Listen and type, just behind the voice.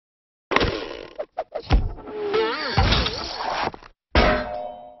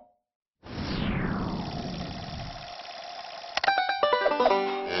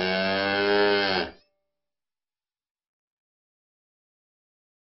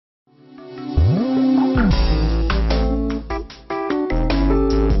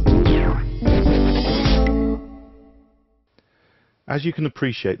As you can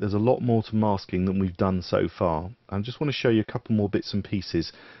appreciate, there's a lot more to masking than we've done so far. I just want to show you a couple more bits and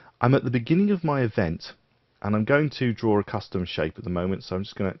pieces. I'm at the beginning of my event and I'm going to draw a custom shape at the moment, so I'm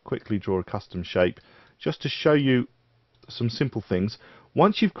just going to quickly draw a custom shape just to show you some simple things.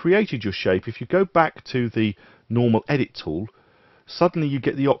 Once you've created your shape, if you go back to the normal edit tool, suddenly you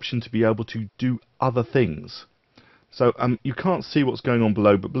get the option to be able to do other things. So you can't see what's going on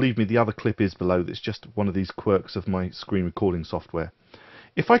below, but believe me, the other clip is below. That's just one of these quirks of my screen recording software.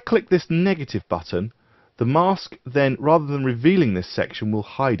 If I click this negative button, the mask then, rather than revealing this section, will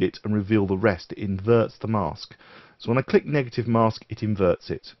hide it and reveal the rest. It inverts the mask. So when I click negative mask, it inverts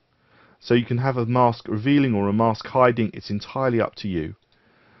it. So you can have a mask revealing or a mask hiding. It's entirely up to you.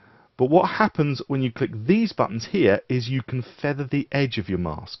 But what happens when you click these buttons here is you can feather the edge of your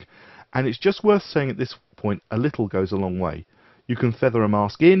mask. And it's just worth saying at this point, a little goes a long way. You can feather a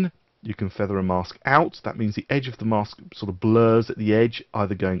mask in, you can feather a mask out. That means the edge of the mask sort of blurs at the edge,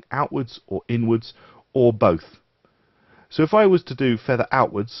 either going outwards or inwards, or both. So if I was to do feather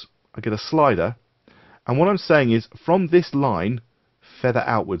outwards, I get a slider, and what I'm saying is from this line, feather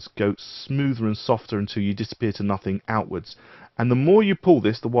outwards, go smoother and softer until you disappear to nothing outwards. And the more you pull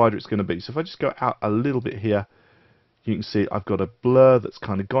this, the wider it's going to be. So if I just go out a little bit here, you can see I've got a blur that's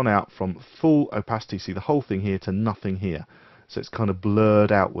kind of gone out from full opacity, see the whole thing here, to nothing here. So it's kind of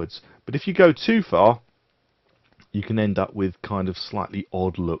blurred outwards. But if you go too far, you can end up with kind of slightly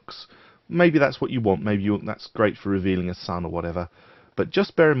odd looks. Maybe that's what you want. Maybe that's great for revealing a sun or whatever. But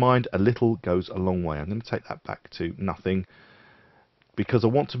just bear in mind, a little goes a long way. I'm going to take that back to nothing, because I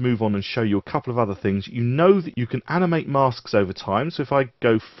want to move on and show you a couple of other things. You know that you can animate masks over time. So if I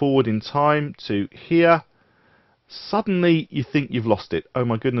go forward in time to here, suddenly you think you've lost it. Oh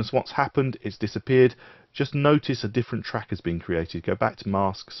my goodness, what's happened? It's disappeared. Just notice a different track has been created. Go back to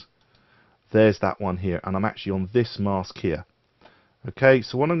masks. There's that one here, and I'm actually on this mask here. Okay,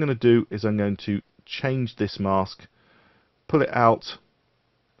 so what I'm going to do is I'm going to change this mask, pull it out,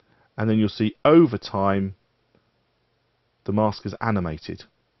 and then you'll see over time the mask is animated.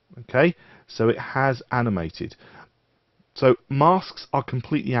 Okay, so it has animated. So masks are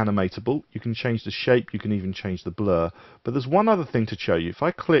completely animatable. You can change the shape, you can even change the blur. But there's one other thing to show you. If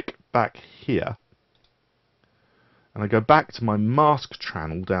I click back here, and I go back to my mask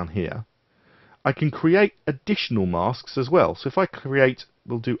channel down here, I can create additional masks as well. So if I create,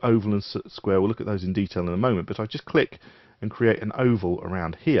 we'll do oval and square, we'll look at those in detail in a moment, but if I just click and create an oval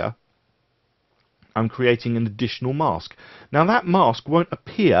around here, I'm creating an additional mask. Now that mask won't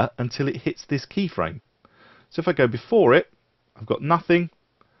appear until it hits this keyframe. So if I go before it, I've got nothing,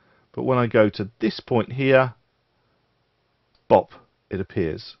 but when I go to this point here, bop, it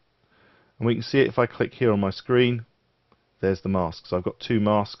appears. And we can see it if I click here on my screen. There's the mask. So I've got two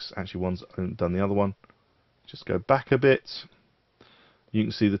masks. Actually, one's done the other one. Just go back a bit. You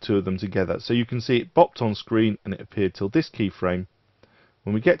can see the two of them together. So you can see it bopped on screen and it appeared till this keyframe.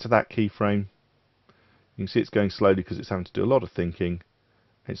 When we get to that keyframe, you can see it's going slowly because it's having to do a lot of thinking.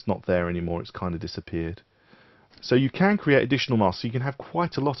 It's not there anymore. It's kind of disappeared. So you can create additional masks. So you can have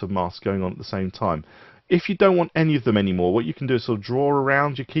quite a lot of masks going on at the same time. If you don't want any of them anymore, what you can do is sort of draw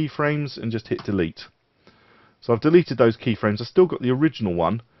around your keyframes and just hit delete. So I've deleted those keyframes. I've still got the original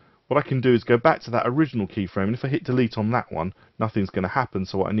one. What I can do is go back to that original keyframe, and if I hit delete on that one, nothing's going to happen.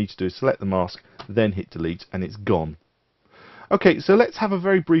 So what I need to do is select the mask, then hit delete, and it's gone. Okay, so let's have a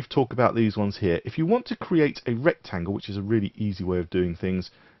very brief talk about these ones here. If you want to create a rectangle, which is a really easy way of doing things,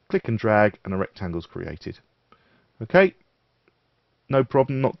 click and drag, and a rectangle is created. Okay, no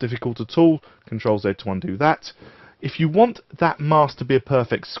problem, not difficult at all. Control Z to undo that. If you want that mask to be a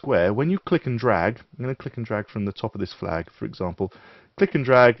perfect square, when you click and drag, I'm going to click and drag from the top of this flag, for example. Click and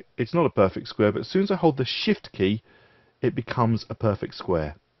drag, it's not a perfect square, but as soon as I hold the Shift key, it becomes a perfect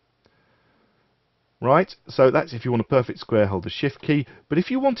square. Right, so that's if you want a perfect square, hold the Shift key. But if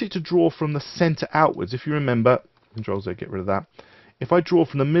you want it to draw from the center outwards, if you remember, Control Z, get rid of that. If I draw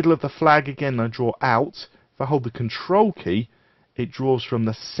from the middle of the flag again, and I draw out, if I hold the Control key, it draws from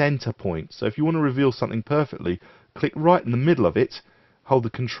the center point. So if you want to reveal something perfectly, click right in the middle of it, hold the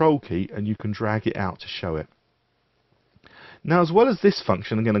Control key, and you can drag it out to show it. Now, as well as this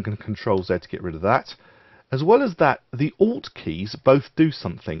function, again, I'm going to Control Z to get rid of that. As well as that, the Alt keys both do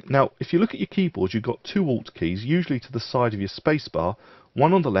something. Now, if you look at your keyboard, you've got two Alt keys, usually to the side of your spacebar,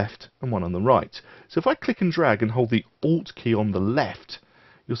 one on the left and one on the right. So if I click and drag and hold the Alt key on the left,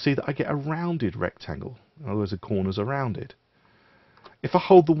 you'll see that I get a rounded rectangle. In other words, the corners are rounded. If I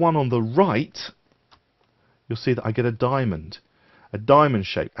hold the one on the right, you'll see that I get a diamond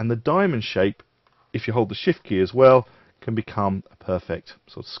shape. And the diamond shape, if you hold the Shift key as well, can become a perfect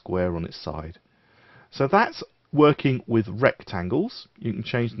sort of square on its side. So that's working with rectangles. You can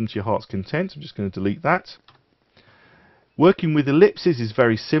change them to your heart's content. I'm just going to delete that. Working with ellipses is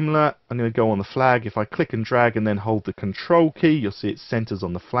very similar. I'm going to go on the flag. If I click and drag and then hold the control key, you'll see it centers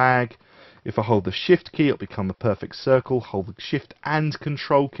on the flag. If I hold the shift key, it'll become a perfect circle. Hold the shift and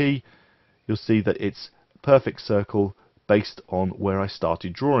control key, you'll see that it's a perfect circle based on where I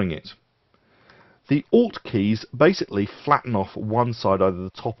started drawing it. The Alt keys basically flatten off one side, either the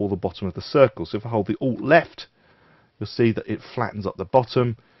top or the bottom of the circle. So if I hold the Alt left, you'll see that it flattens up the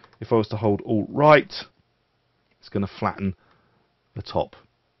bottom. If I was to hold Alt right, it's going to flatten the top.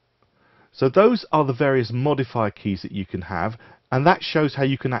 So those are the various modifier keys that you can have, and that shows how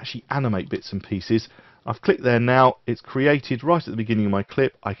you can actually animate bits and pieces. I've clicked there now, it's created right at the beginning of my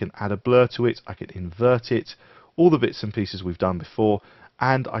clip. I can add a blur to it, I can invert it, all the bits and pieces we've done before,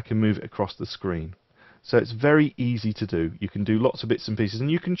 and I can move it across the screen. So it's very easy to do. You can do lots of bits and pieces, and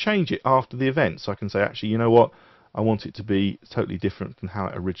you can change it after the event. So I can say, actually, you know what, I want it to be totally different from how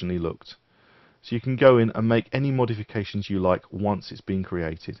it originally looked. So you can go in and make any modifications you like once it's been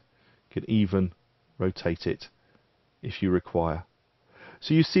created. You can even rotate it if you require.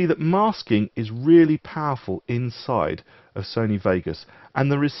 So you see that masking is really powerful inside of Sony Vegas,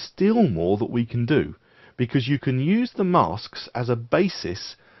 and there is still more that we can do, because you can use the masks as a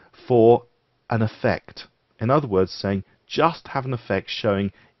basis for an effect. In other words, saying just have an effect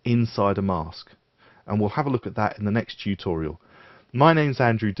showing inside a mask. And we'll have a look at that in the next tutorial. My name's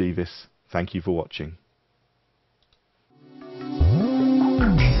Andrew Davis. Thank you for watching.